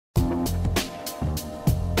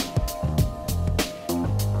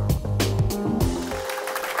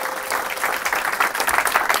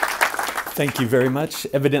Thank you very much.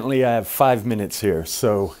 Evidently, I have 5 minutes here.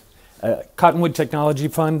 So, Cottonwood Technology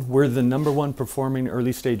Fund, we're the #1 performing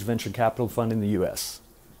early stage venture capital fund in the US.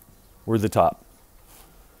 We're the top.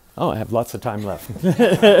 Oh, I have lots of time left.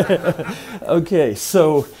 Okay,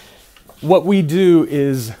 so what we do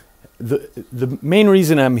is, the main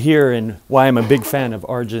reason I'm here and why I'm a big fan of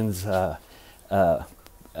Arjun's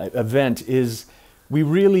event is we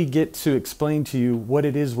really get to explain to you what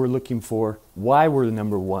it is we're looking for, why we're the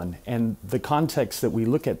 #1, and the context that we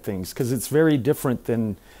look at things, because it's very different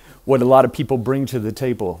than what a lot of people bring to the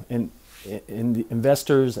table, and the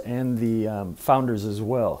investors and the founders as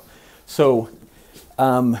well. So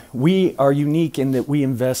we are unique in that we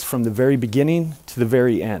invest from the very beginning to the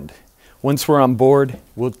very end. Once we're on board,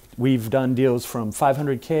 we've done deals from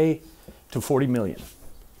 500K to 40 million.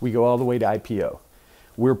 We go all the way to IPO.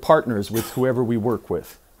 We're partners with whoever we work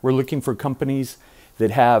with. We're looking for companies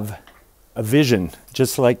that have a vision,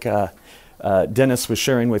 just like Dennis was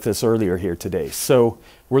sharing with us earlier here today. So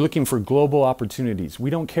we're looking for global opportunities. We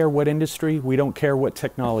don't care what industry, we don't care what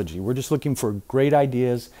technology. We're just looking for great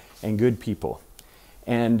ideas and good people.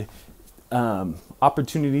 And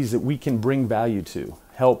opportunities that we can bring value to,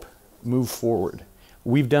 help move forward.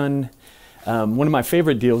 We've done, one of my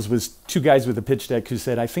favorite deals was 2 guys with a pitch deck who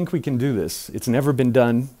said, I think we can do this. It's never been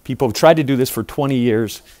done. People have tried to do this for 20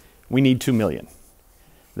 years. We need 2 million.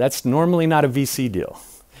 That's normally not a VC deal,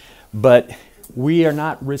 but we are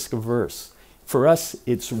not risk averse. For us,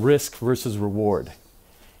 it's risk versus reward.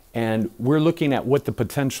 And we're looking at what the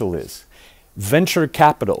potential is. Venture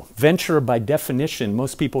capital. Venture, by definition,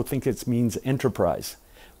 most people think it means enterprise,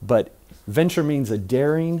 but venture means a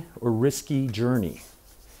daring or risky journey.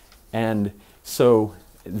 And so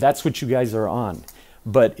that's what you guys are on.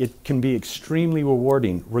 But it can be extremely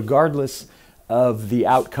rewarding, regardless of the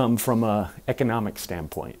outcome from an economic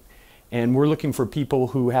standpoint. And we're looking for people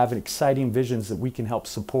who have exciting visions that we can help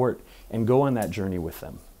support and go on that journey with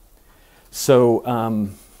them. So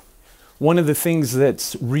one of the things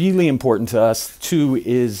that's really important to us, too,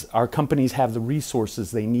 is our companies have the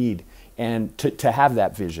resources they need and to have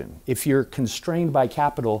that vision. If you're constrained by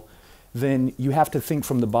capital, then you have to think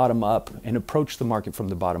from the bottom up and approach the market from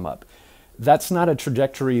the bottom up. That's not a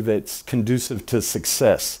trajectory that's conducive to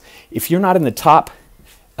success. If you're not in the top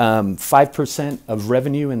 5% of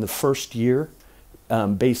revenue in the first year,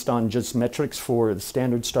 based on just metrics for the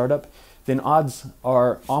standard startup, then odds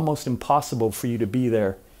are almost impossible for you to be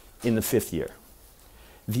there in the 5th year.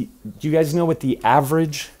 Do you guys know what the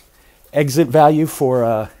average exit value for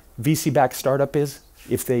a VC-backed startup is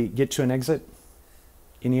if they get to an exit?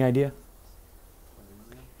 Any idea?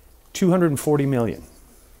 240 million.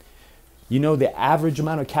 You know the average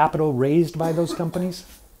amount of capital raised by those companies?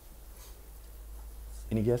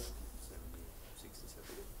 Any guess?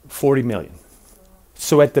 40 million.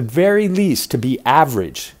 So at the very least, to be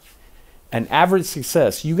average, an average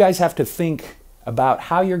success, you guys have to think about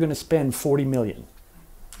how you're going to spend 40 million.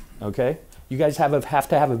 Okay? You guys have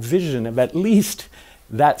to have a vision of at least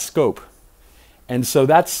that scope. And so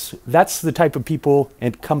that's the type of people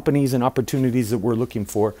and companies and opportunities that we're looking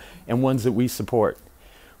for, and ones that we support.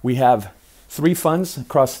 We have 3 funds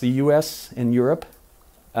across the US and Europe.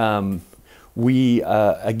 We,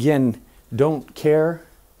 again, don't care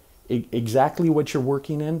exactly what you're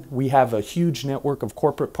working in. We have a huge network of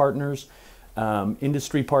corporate partners,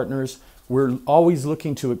 industry partners. We're always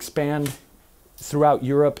looking to expand throughout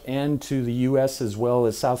Europe and to the US as well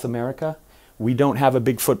as South America. We don't have a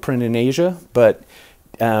big footprint in Asia, but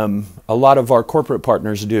a lot of our corporate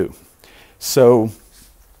partners do. So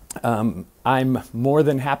I'm more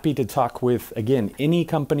than happy to talk with, again, any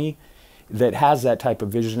company that has that type of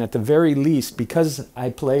vision. At the very least, because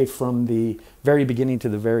I play from the very beginning to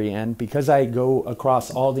the very end, because I go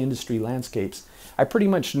across all the industry landscapes, I pretty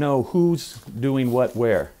much know who's doing what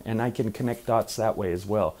where, and I can connect dots that way as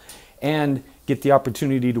well. And get the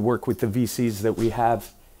opportunity to work with the VCs that we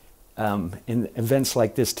have in events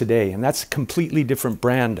like this today. And that's a completely different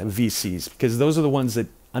brand of VCs, because those are the ones that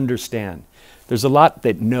understand. There's a lot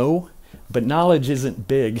that know, but knowledge isn't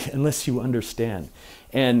big unless you understand.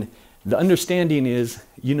 And the understanding is,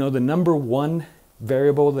 you know, the #1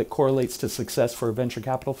 variable that correlates to success for a venture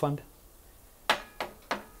capital fund?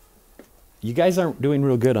 You guys aren't doing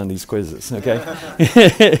real good on these quizzes,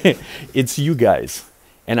 okay? It's you guys.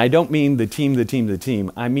 And I don't mean the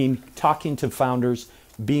team. I mean talking to founders,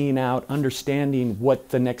 being out, understanding what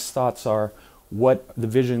the next thoughts are, what the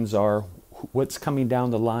visions are, what's coming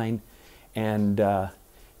down the line, and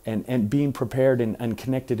being prepared and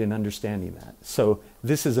connected and understanding that. So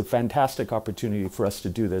this is a fantastic opportunity for us to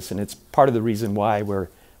do this, and it's part of the reason why we're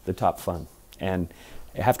the top fund. And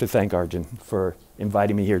I have to thank Arjun for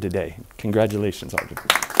inviting me here today. Congratulations, Arjun.